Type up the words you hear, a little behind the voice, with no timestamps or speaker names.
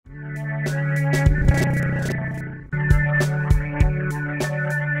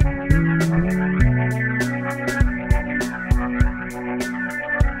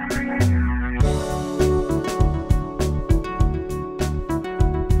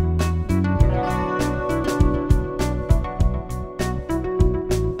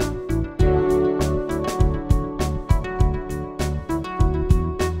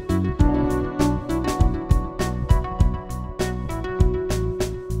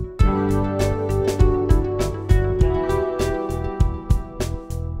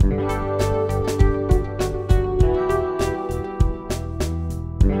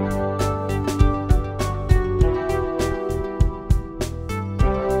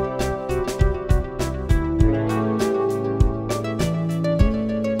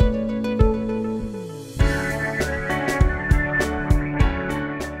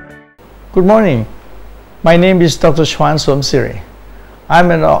Good morning. My name is Dr. Somsiri.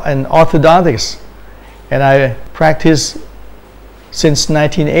 I'm an orthodontist and I practice since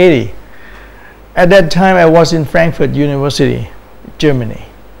 1980. At that time I was in Frankfurt University, Germany.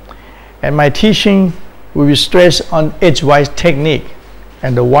 And my teaching will be stressed on edgewise technique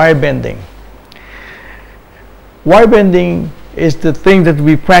and the wire bending. Wire bending is the thing that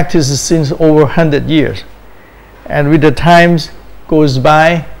we practice since over 100 years. And with the times goes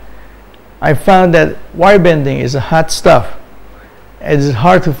by, I found that wire bending is a hard stuff. It is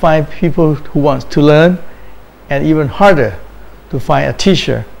hard to find people who want to learn, and even harder to find a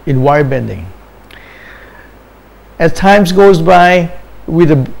teacher in wire bending. As times goes by, with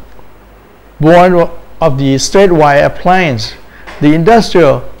the born of the straight wire appliance, the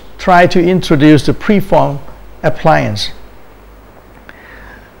industrial tried to introduce the preform appliance.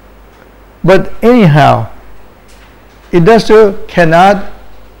 But anyhow, industrial cannot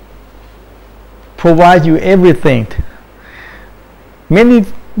provide you everything. Many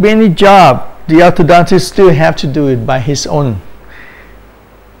jobs, the orthodontist still have to do it by his own.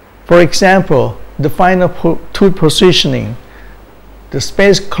 For example, the final tooth positioning, the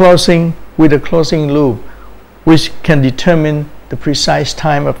space closing with a closing loop, which can determine the precise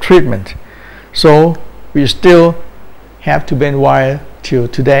time of treatment. So we still have to bend wire till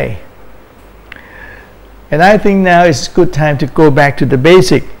today. And I think now is a good time to go back to the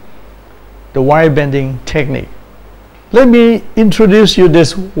basic, the wire bending technique. Let me introduce you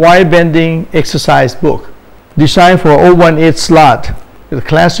this wire bending exercise book, designed for 018 slot, the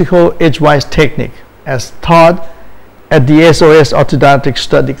classical edgewise technique, as taught at the SOS Orthodontic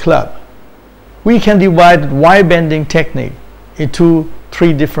Study Club. We can divide the wire bending technique into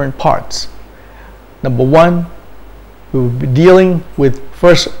 3 different parts. Number 1, we will be dealing with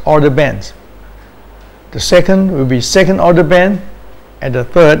first order bends. The second will be second order bend, and the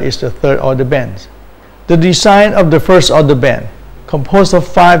third is the third order bend. The design of the first order bend composed of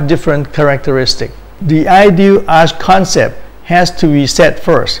 5 different characteristics. The ideal arch concept has to be set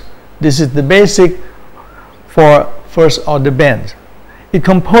first. This is the basic for first order bend. It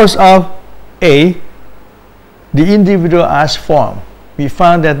composed of A, the individual arch form. We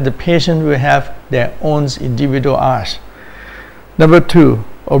found that the patient will have their own individual arch. Number 2,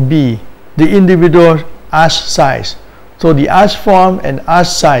 or B, the individual arch size. So the arch form and arch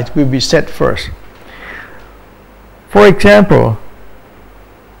size will be set first. For example,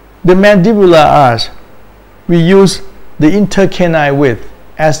 the mandibular arch, we use the intercanine width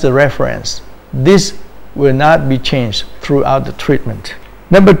as the reference. This will not be changed throughout the treatment.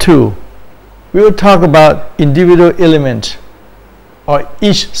 Number 2, we will talk about individual element or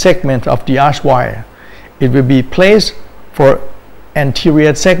each segment of the arch wire. It will be placed for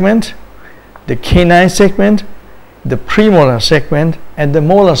anterior segment, the canine segment, the premolar segment, and the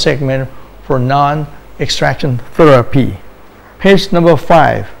molar segment for non-extraction therapy. Page number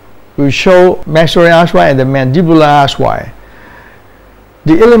 5 will show maxillary archwire and the mandibular archwire.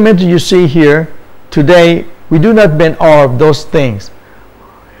 The element you see here, today we do not bend all of those things.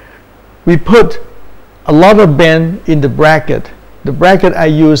 We put a lot of bend in the bracket. The bracket I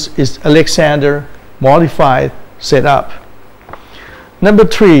use is Alexander modified setup. Number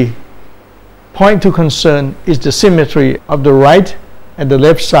 3, point to concern is the symmetry of the right and the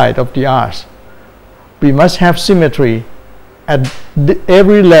left side of the arch. We must have symmetry at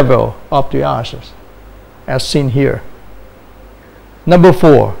every level of the arches, as seen here. Number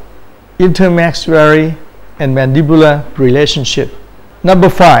 4, intermaxillary and mandibular relationship. Number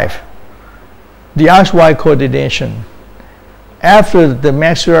 5, the archwire coordination. After the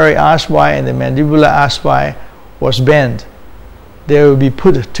maxillary archwire and the mandibular archwire was bent, they will be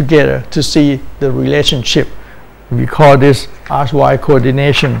put together to see the relationship. We call this archwire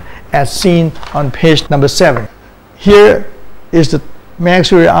coordination, as seen on page number 7. Here is the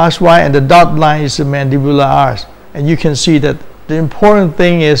maxillary archwire and the dotted line is the mandibular arch. And you can see that the important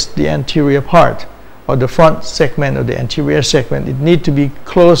thing is the anterior part, or the front segment or the anterior segment. It needs to be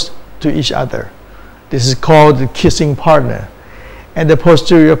close to each other. This is called the kissing partner. And the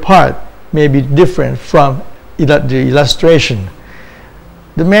posterior part may be different from the illustration.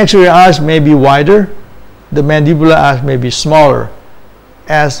 The maxillary arch may be wider, the mandibular arch may be smaller,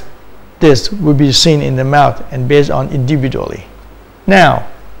 as this will be seen in the mouth and based on individually. Now,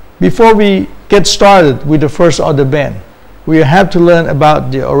 before we get started with the first order bend, we have to learn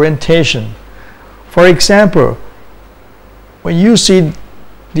about the orientation. For example, when you see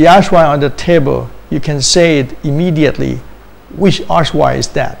the archwire on the table, you can say it immediately. Which archwire is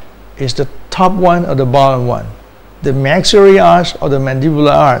that? Is the top one or the bottom one? The maxillary arch or the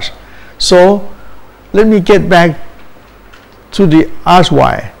mandibular arch? So let me get back to the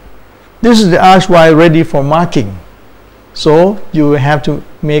archwire. This is the archwire ready for marking. So you will have to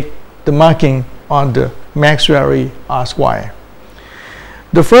make the marking on the maxillary archwire.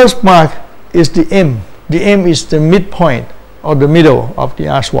 The first mark is the M. The M is the midpoint or the middle of the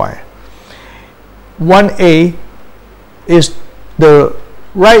archwire. 1A is the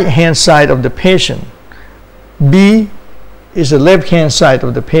right hand side of the patient. B is the left hand side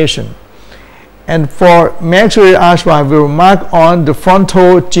of the patient. And for maxillary archwire, we will mark on the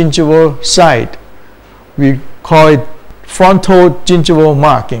frontal gingival side. We call it frontal gingival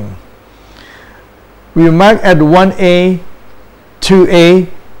marking. We mark at 1A, 2A,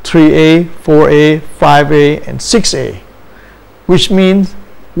 3A, 4A, 5A, and 6A, which means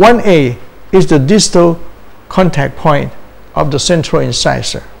 1A is the distal contact point of the central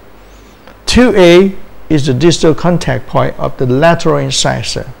incisor. 2A is the distal contact point of the lateral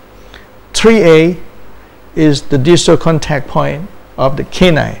incisor. 3A is the distal contact point of the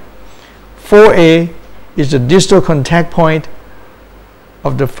canine. 4A is the distal contact point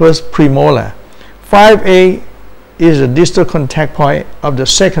of the first premolar. 5A is the distal contact point of the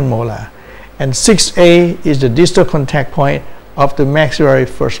second molar. And 6A is the distal contact point of the maxillary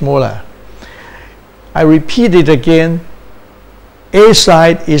first molar. I repeat it again. A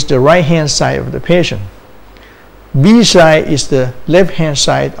side is the right hand side of the patient. B side is the left hand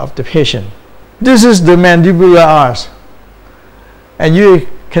side of the patient. This is the mandibular arch. And you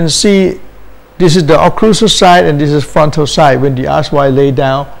can see this is the occlusal side and this is frontal side when the archwire lay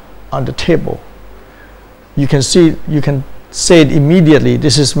down on the table. You can say it immediately,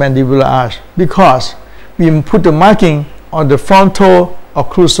 this is mandibular arch, because we put the marking on the frontal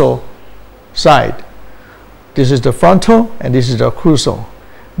occlusal side. This is the frontal and this is the occlusal.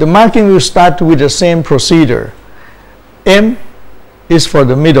 The marking will start with the same procedure. M is for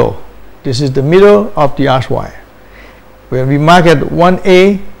the middle. This is the middle of the archwire. When we mark at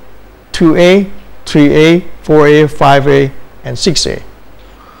 1A, 2A, 3A, 4A, 5A, and 6A.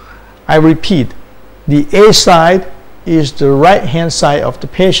 I repeat, the A side is the right hand side of the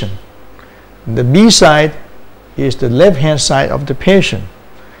patient. The B side is the left hand side of the patient.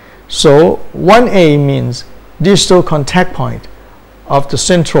 So 1A means distal contact point of the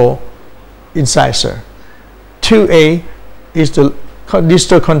central incisor. 2A is the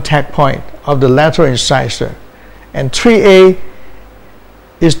distal contact point of the lateral incisor. And 3A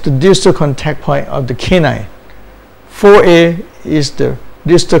is the distal contact point of the canine. 4A is the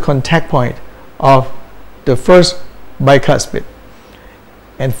distal contact point of the first bicuspid.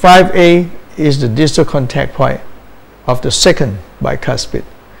 And 5A is the distal contact point of the second bicuspid.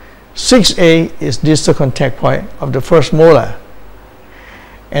 6A is distal contact point of the first molar.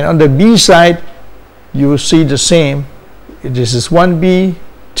 And on the B side, you will see the same. This is 1B,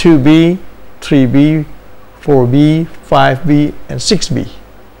 2B, 3B, 4B, 5B, and 6B.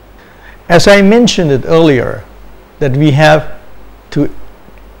 As I mentioned it earlier, that we have to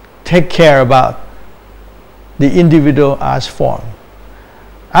take care about the individual arch form.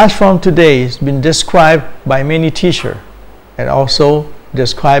 Arch form today has been described by many teachers and also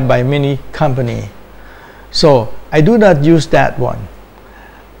described by many companies. So I do not use that one.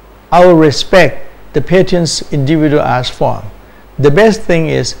 I will respect the patient's individual arch form. The best thing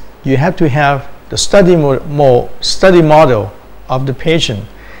is you have to have the study model of the patient,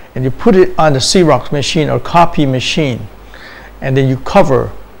 and you put it on the Xerox machine or copy machine, and then you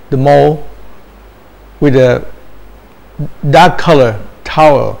cover the mold with a dark color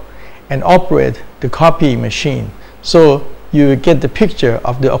towel and operate the copy machine, so you will get the picture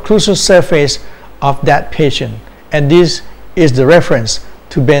of the occlusal surface of that patient, and this is the reference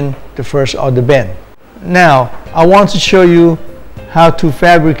to bend the first order bend. Now I want to show you how to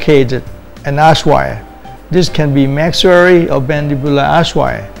fabricate an archwire. This can be maxillary or mandibular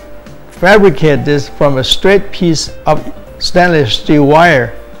archwire. Fabricate this from a straight piece of stainless steel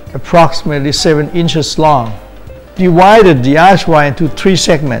wire approximately 7 inches long. Divided the archwire into 3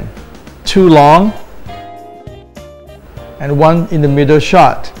 segments, 2 long and 1 in the middle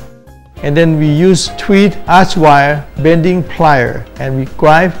short. And then we use tweed archwire bending plier, and we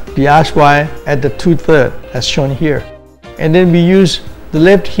grind the archwire at the 2/3 as shown here. And then we use the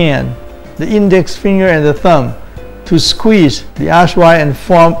left hand, the index finger and the thumb to squeeze the archwire and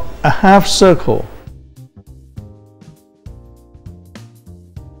form a half circle.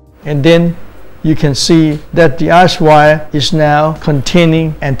 And then you can see that the archwire is now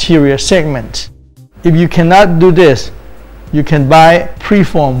containing anterior segment. If you cannot do this, you can buy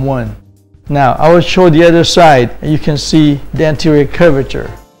preformed one. Now I will show the other side, and you can see the anterior curvature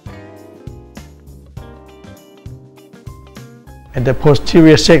and the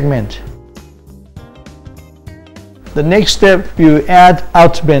posterior segment. The next step, we will add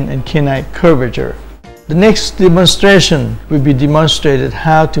outbend and canine curvature. The next demonstration will be demonstrated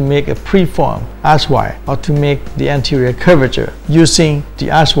how to make a preform archwire or to make the anterior curvature using the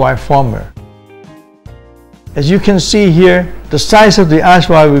archwire former. As you can see here, the size of the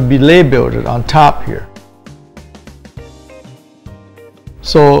archwire will be labeled on top here.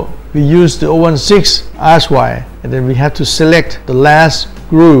 So we use the 016 archwire, and then we have to select the last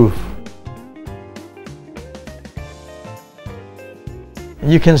groove.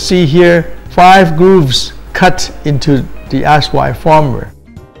 And you can see here 5 grooves cut into the archwire former.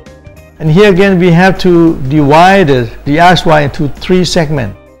 And here again we have to divide the archwire into 3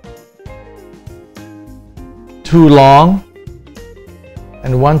 segments. 2 long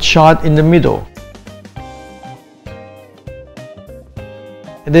and 1 short in the middle.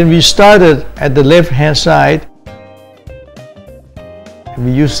 And then we started at the left hand side. And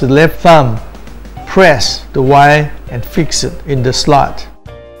we use the left thumb, press the wire and fix it in the slot.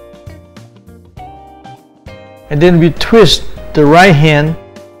 And then we twist the right hand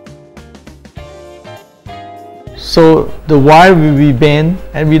so the wire will be bent,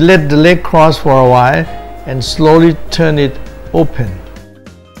 and we let the leg cross for a while and slowly turn it open.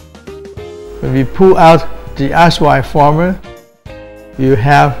 When we pull out the archwire former, you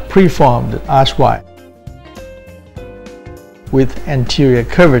have preformed archwire with anterior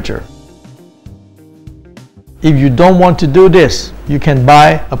curvature. If you don't want to do this, you can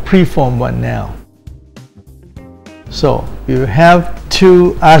buy a preformed one now. So you have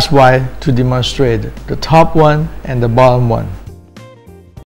 2 archwire to demonstrate, the top one and the bottom one.